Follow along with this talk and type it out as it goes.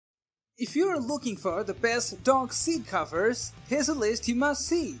If you're looking for the best dog seat covers, here's a list you must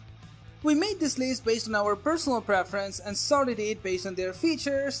see. We made this list based on our personal preference and sorted it based on their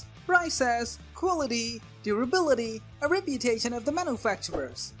features, prices, quality, durability, and reputation of the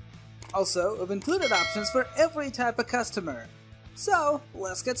manufacturers. Also, we've included options for every type of customer. So,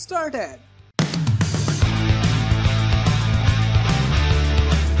 let's get started.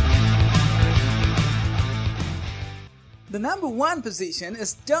 The number one position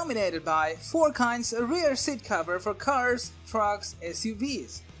is dominated by 4Kind's rear seat cover for cars, trucks,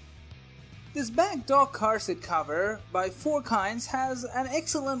 SUVs. This back dog car seat cover by 4Kinds has an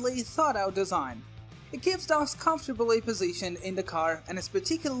excellently thought out design. It keeps dogs comfortably positioned in the car and is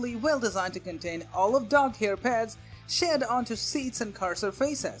particularly well designed to contain all of dog hair pads shed onto seats and car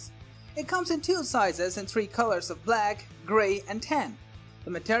surfaces. It comes in two sizes and three colors of black, gray, and tan. The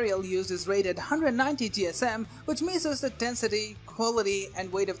material used is rated 190 GSM, which measures the density, quality,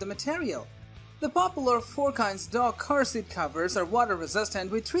 and weight of the material. The popular 4Kinds dog car seat covers are water resistant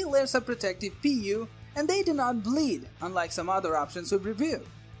with 3 layers of protective PU, and they do not bleed, unlike some other options we've reviewed,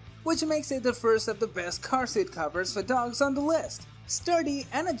 which makes it the first of the best car seat covers for dogs on the list. Sturdy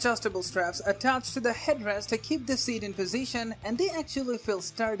and adjustable straps attach to the headrest to keep the seat in position, and they actually feel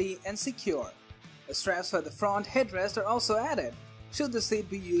sturdy and secure. The straps for the front headrest are also added, should the seat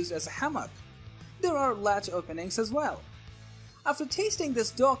be used as a hammock. There are latch openings as well. After tasting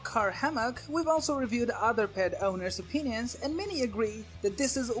this dog car hammock, we've also reviewed other pet owners' opinions, and many agree that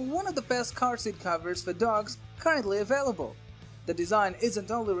this is one of the best car seat covers for dogs currently available. The design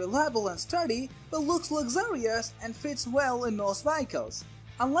isn't only reliable and sturdy, but looks luxurious and fits well in most vehicles.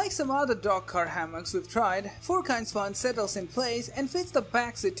 Unlike some other dog car hammocks we've tried, 4Kinds font settles in place and fits the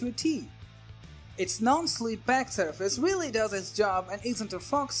back seat to a T. Its non-slip back surface really does its job and isn't a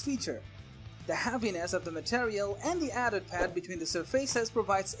Fox feature. The heaviness of the material and the added pad between the surfaces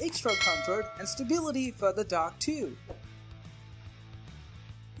provides extra comfort and stability for the dog too.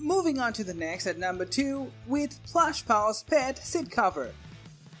 Moving on to the next at number 2 with Plush Paws Pet Seat Cover.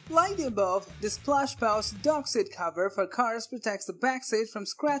 Like the above, this Plush Paws dog seat cover for cars protects the back seat from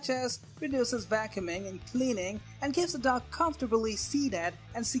scratches, reduces vacuuming and cleaning, and keeps the dog comfortably seated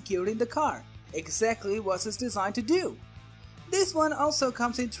and secured in the car. Exactly what it's designed to do. This one also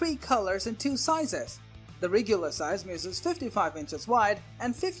comes in 3 colors and 2 sizes. The regular size measures 55 inches wide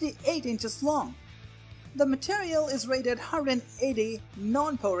and 58 inches long. The material is rated 180,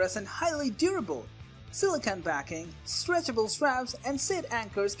 non-porous and highly durable. Silicone backing, stretchable straps, and seat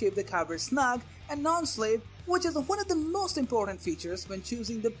anchors keep the cover snug and non-slip, which is one of the most important features when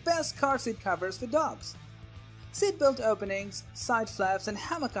choosing the best car seat covers for dogs. Seatbelt openings, side flaps, and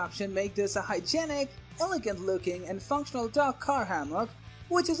hammock option make this a hygienic, elegant-looking, and functional dog car hammock,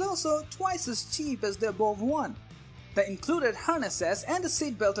 which is also twice as cheap as the above one. The included harnesses and the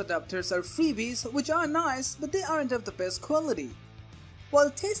seatbelt adapters are freebies, which are nice, but they aren't of the best quality. While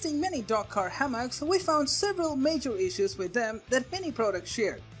testing many dog car hammocks, we found several major issues with them that many products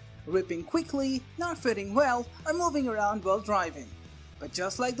shared: ripping quickly, not fitting well, or moving around while driving. But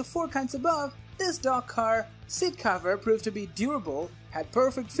just like the 4Kinds above, this dog car seat cover proved to be durable, had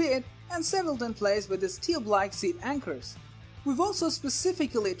perfect fit, and settled in place with its tube-like seat anchors. We've also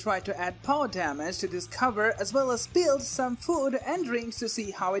specifically tried to add power damage to this cover as well as spilled some food and drinks to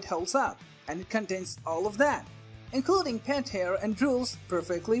see how it holds up, and it contains all of that, including pet hair and drools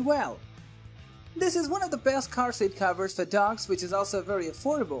perfectly well. This is one of the best car seat covers for dogs, which is also very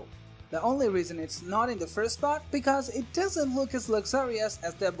affordable. The only reason it's not in the first spot because it doesn't look as luxurious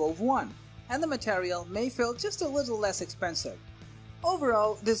as the above one, and the material may feel just a little less expensive.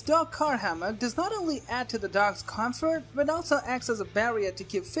 Overall, this dog car hammock does not only add to the dog's comfort, but also acts as a barrier to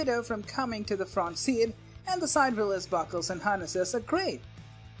keep Fido from coming to the front seat, and the side release buckles and harnesses are great.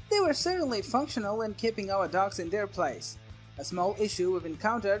 They were certainly functional in keeping our dogs in their place. A small issue we've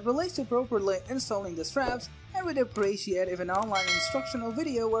encountered relates to properly installing the straps, and we'd appreciate if an online instructional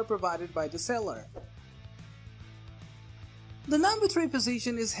video were provided by the seller. The number 3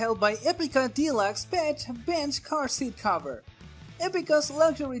 position is held by Epica Deluxe Pet Bench Car Seat Cover. Epica's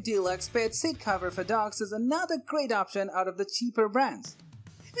luxury deluxe pet seat cover for dogs is another great option out of the cheaper brands.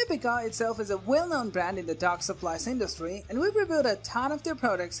 Epica itself is a well-known brand in the dog supplies industry, and we've reviewed a ton of their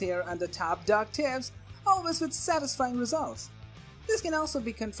products here on the Top Dog Tips, always with satisfying results. This can also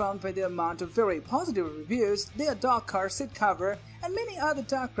be confirmed by the amount of very positive reviews their dog car seat cover and many other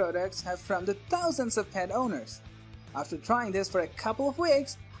dog products have from the thousands of pet owners. After trying this for a couple of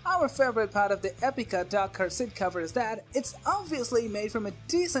weeks, our favorite part of the Epica dog car seat cover is that it's obviously made from a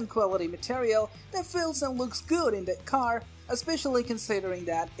decent quality material that feels and looks good in the car, especially considering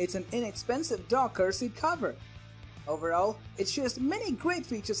that it's an inexpensive dog car seat cover. Overall, it shares many great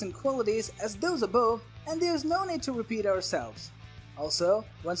features and qualities as those above, and there's no need to repeat ourselves. Also,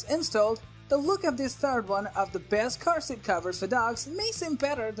 once installed, the look of this third one of the best car seat covers for dogs may seem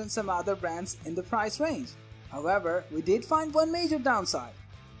better than some other brands in the price range. However, we did find one major downside.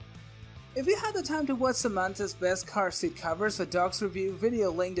 If you had the time to watch Samantha's best car seat covers for dogs review video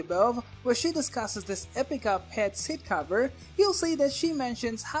linked above, where she discusses this Epica pet seat cover, you'll see that she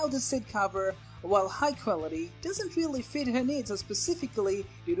mentions how the seat cover, while high quality, doesn't really fit her needs specifically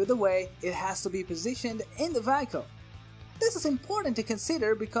due to the way it has to be positioned in the vehicle. This is important to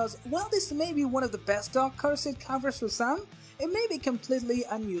consider because while this may be one of the best dog car seat covers for some, it may be completely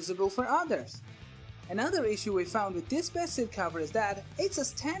unusable for others. Another issue we found with this best seat cover is that it's a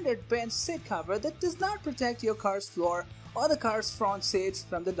standard bench seat cover that does not protect your car's floor or the car's front seats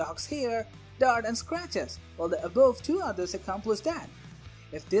from the dog's hair, dirt and scratches, while the above two others accomplish that.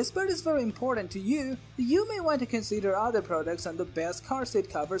 If this part is very important to you, you may want to consider other products on the best car seat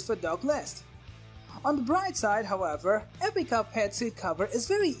covers for dog list. On the bright side, however, Epica pet seat cover is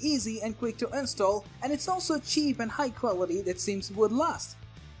very easy and quick to install, and it's also cheap and high quality that seems would last.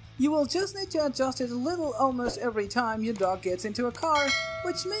 You will just need to adjust it a little almost every time your dog gets into a car,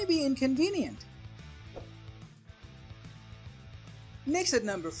 which may be inconvenient. Next at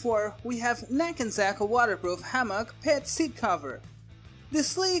number 4, we have NAC&ZAC waterproof hammock pet seat cover. The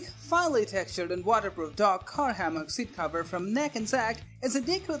sleek, finely textured and waterproof dog car hammock seat cover from NAC&ZAC is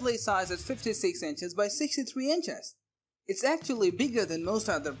adequately sized at 56 inches by 63 inches. It's actually bigger than most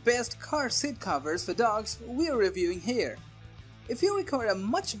other best car seat covers for dogs we're reviewing here. If you require a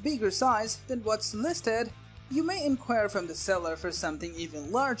much bigger size than what's listed, you may inquire from the seller for something even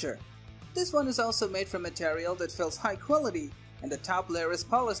larger. This one is also made from material that feels high quality, and the top layer is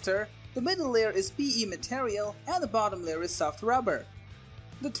polyester, the middle layer is PE material, and the bottom layer is soft rubber.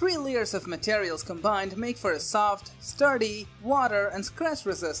 The 3 layers of materials combined make for a soft, sturdy, water and scratch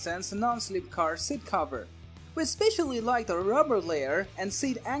resistant non-slip car seat cover. We especially like the rubber layer and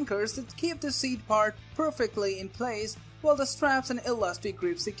seat anchors that keep the seat part perfectly in place, while the straps and elastic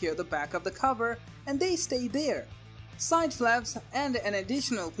grips secure the back of the cover and they stay there. Side flaps and an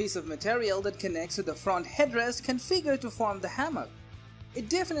additional piece of material that connects to the front headrest configured to form the hammock. It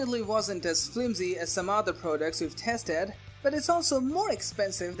definitely wasn't as flimsy as some other products we've tested, but it's also more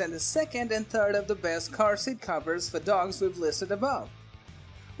expensive than the second and third of the best car seat covers for dogs we've listed above.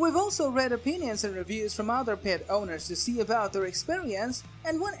 We've also read opinions and reviews from other pet owners to see about their experience,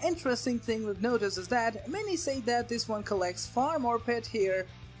 and one interesting thing we've noticed is that many say that this one collects far more pet hair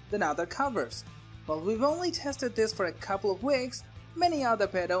than other covers. While we've only tested this for a couple of weeks, many other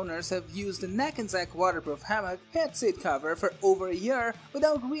pet owners have used the NAC&ZAC waterproof hammock pet seat cover for over a year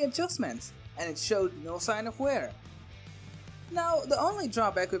without readjustments, and it showed no sign of wear. Now, the only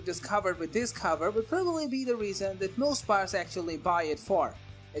drawback we've discovered with this cover would probably be the reason that most buyers actually buy it for.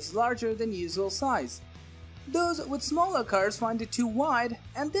 It's larger than usual size. Those with smaller cars find it too wide,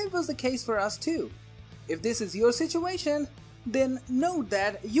 and that was the case for us too. If this is your situation, then note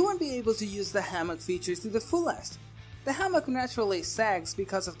that you won't be able to use the hammock features to the fullest. The hammock naturally sags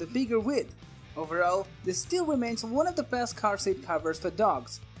because of the bigger width. Overall, this still remains one of the best car seat covers for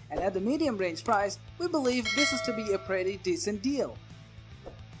dogs, and at the medium range price, we believe this is to be a pretty decent deal.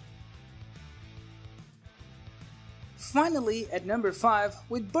 Finally, at number 5,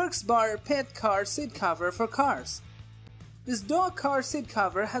 with BarksBar pet car seat cover for cars. This dog car seat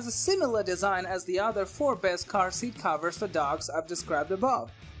cover has a similar design as the other 4 best car seat covers for dogs I've described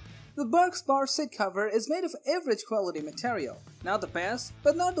above. The BarksBar seat cover is made of average quality material, not the best,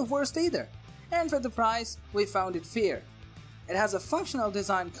 but not the worst either, and for the price, we found it fair. It has a functional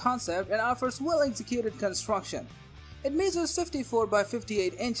design concept and offers well-executed construction. It measures 54 by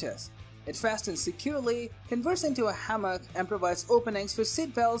 58 inches. It fastens securely, converts into a hammock, and provides openings for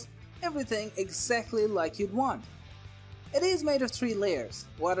seat belts, everything exactly like you'd want. It is made of 3 layers: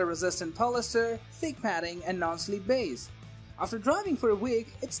 water-resistant polyester, thick padding, and non-slip base. After driving for a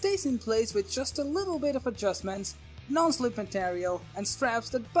week, it stays in place with just a little bit of adjustments. Non-slip material and straps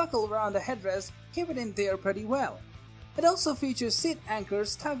that buckle around the headrest keep it in there pretty well. It also features seat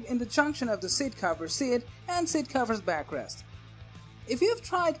anchors tucked in the junction of the seat cover seat and seat cover's backrest. If you've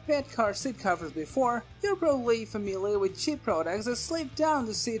tried pet car seat covers before, you're probably familiar with cheap products that slip down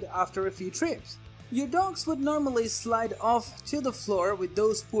the seat after a few trips. Your dogs would normally slide off to the floor with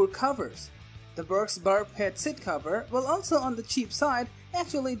those poor covers. The BarksBar pet seat cover, while also on the cheap side,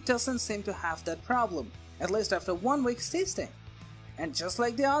 actually doesn't seem to have that problem, at least after 1 week's testing. And just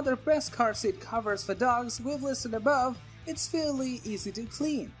like the other best car seat covers for dogs we've listed above, it's fairly easy to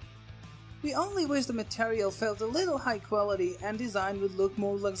clean. We only wish the material felt a little high quality and design would look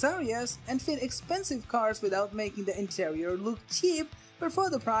more luxurious and fit expensive cars without making the interior look cheap, but for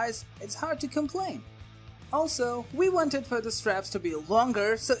the price, it's hard to complain. Also, we wanted for the straps to be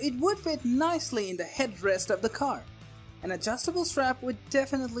longer so it would fit nicely in the headrest of the car. An adjustable strap would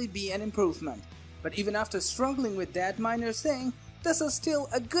definitely be an improvement, but even after struggling with that minor thing, this is still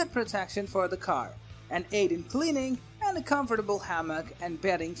a good protection for the car, an aid in cleaning, and a comfortable hammock and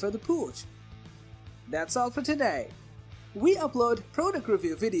bedding for the pooch. That's all for today. We upload product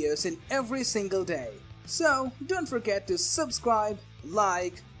review videos in every single day, so don't forget to subscribe,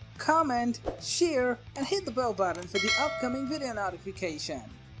 like, comment, share, and hit the bell button for the upcoming video notification.